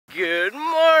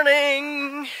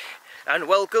and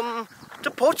welcome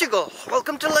to Portugal.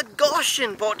 Welcome to Lagos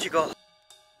in Portugal.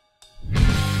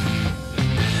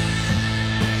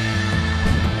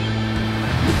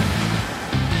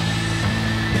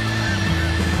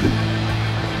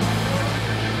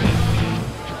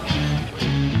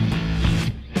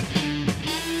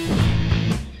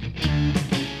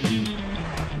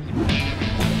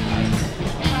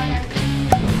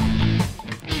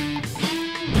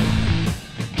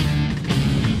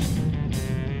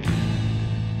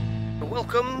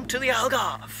 Welcome to the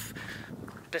Algarve,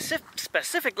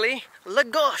 specifically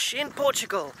Lagos in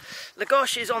Portugal.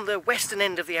 Lagos is on the western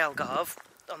end of the Algarve,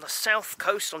 on the south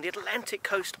coast, on the Atlantic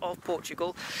coast of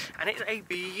Portugal, and it's a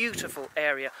beautiful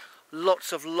area.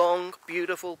 Lots of long,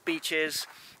 beautiful beaches,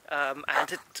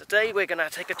 and today we're going to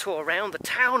take a tour around. The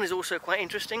town is also quite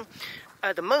interesting.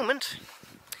 At the moment,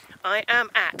 I am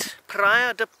at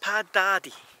Ponta da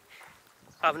Piedade.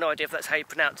 I have no idea if that's how you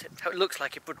pronounce it, how it looks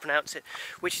like it would pronounce it,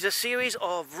 which is a series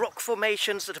of rock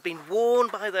formations that have been worn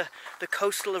by the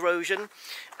coastal erosion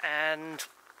and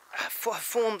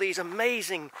formed these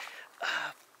amazing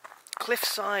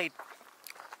cliffside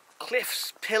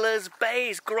cliffs, pillars,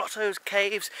 bays, grottos,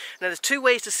 caves. Now there's two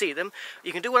ways to see them.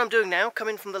 You can do what I'm doing now, come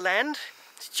in from the land.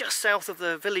 It's just south of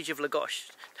the village of Lagos,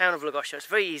 town of Lagos, so it's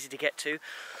very easy to get to,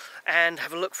 and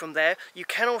have a look from there. You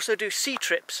can also do sea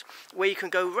trips where you can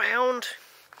go round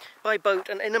by boat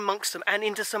and in amongst them and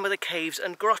into some of the caves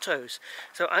and grottos.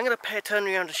 So I'm going to turn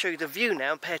around and show you the view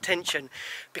now and pay attention,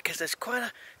 because there's quite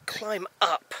a climb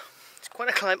up. It's quite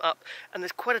a climb up and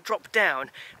there's quite a drop down,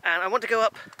 and I want to go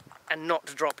up and not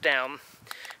to drop down.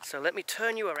 So let me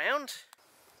turn you around.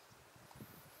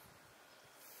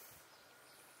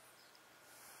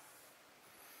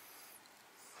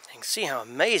 You can see how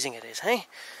amazing it is, hey?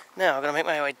 Now I'm going to make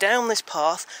my way down this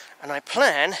path, and my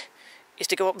plan is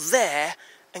to go up there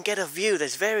and get a view.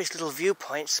 There's various little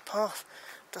viewpoints. The path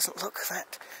doesn't look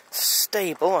that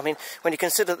stable. I mean, when you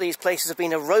consider that these places have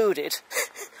been eroded,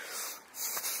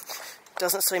 it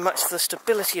doesn't say much for the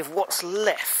stability of what's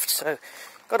left. So,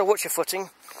 got to watch your footing.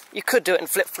 You could do it in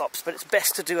flip-flops, but it's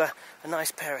best to do a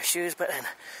nice pair of shoes. But then,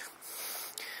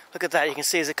 look at that, you can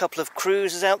see there's a couple of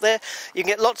cruises out there. You can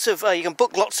get lots of, you can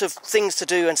book lots of things to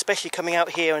do, and especially coming out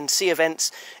here and see events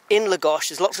in Lagos.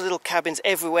 There's lots of little cabins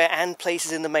everywhere and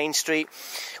places in the main street.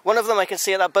 One of them I can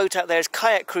see at that boat out there is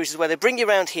kayak cruises, where they bring you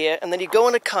around here and then you go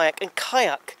on a kayak and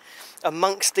kayak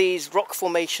amongst these rock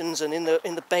formations and in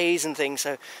the bays and things.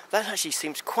 So that actually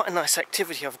seems quite a nice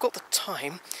activity. I've got the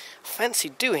time, fancy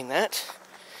doing that.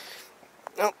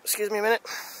 Oh, excuse me a minute.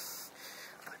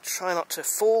 Try not to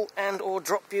fall and or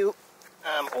drop you,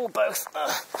 or both.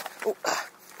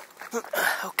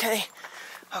 Okay,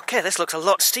 this looks a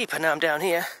lot steeper now I'm down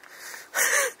here.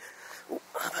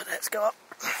 But let's go up.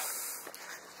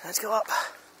 Let's go up.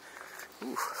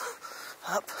 Ooh,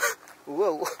 up.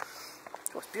 Whoa.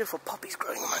 What's beautiful poppies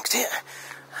growing amongst here.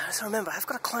 So remember, I've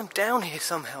got to climb down here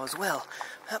somehow as well.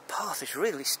 That path is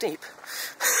really steep.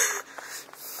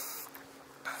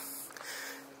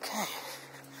 Okay.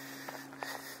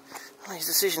 These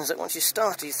decisions that once you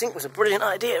start you think was a brilliant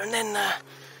idea, and then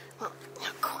well, you're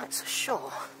not quite so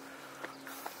sure.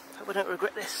 Hope I don't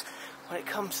regret this when it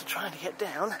comes to trying to get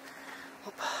down.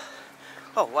 Oop.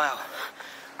 Oh wow,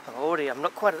 I'm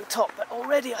not quite at the top, but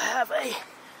already I have a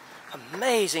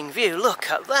amazing view. Look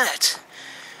at that.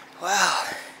 Wow,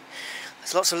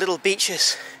 there's lots of little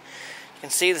beaches. You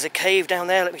can see there's a cave down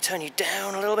there. Let me turn you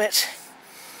down a little bit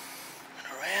and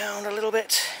around a little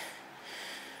bit.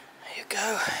 There you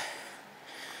go.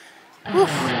 Oof.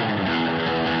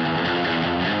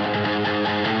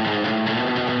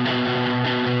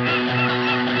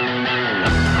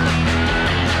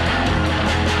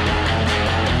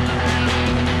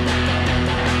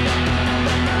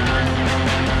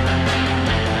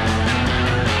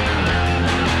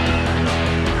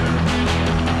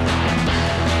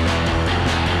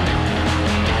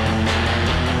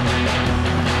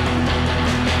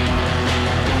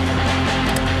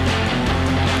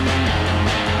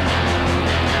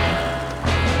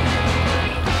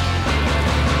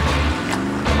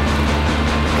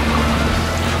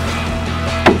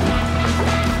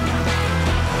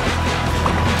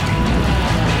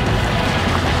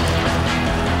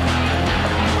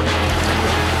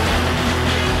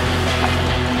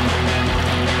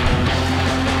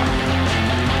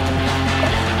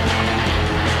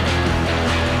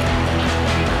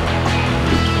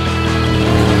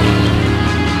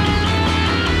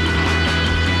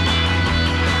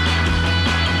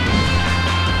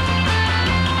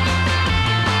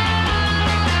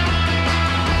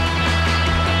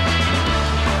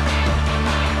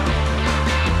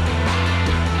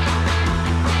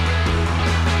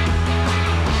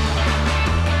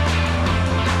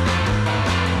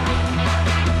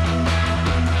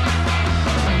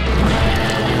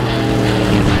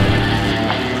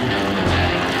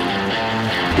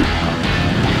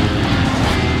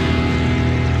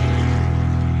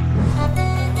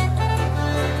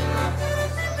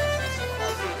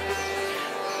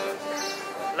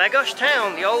 Lagos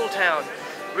town, the old town,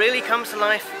 really comes to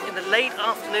life in the late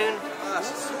afternoon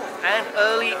and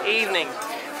early evening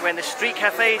when the street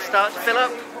cafes start to fill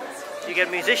up. You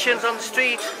get musicians on the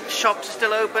street, shops are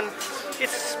still open.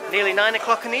 It's nearly 9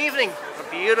 o'clock in the evening, a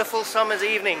beautiful summer's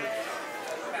evening.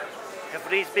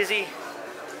 Everybody's busy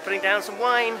putting down some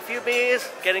wine, a few beers,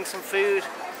 getting some food.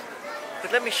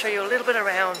 But let me show you a little bit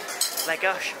around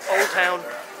Lagos, Old Town,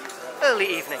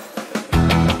 early evening.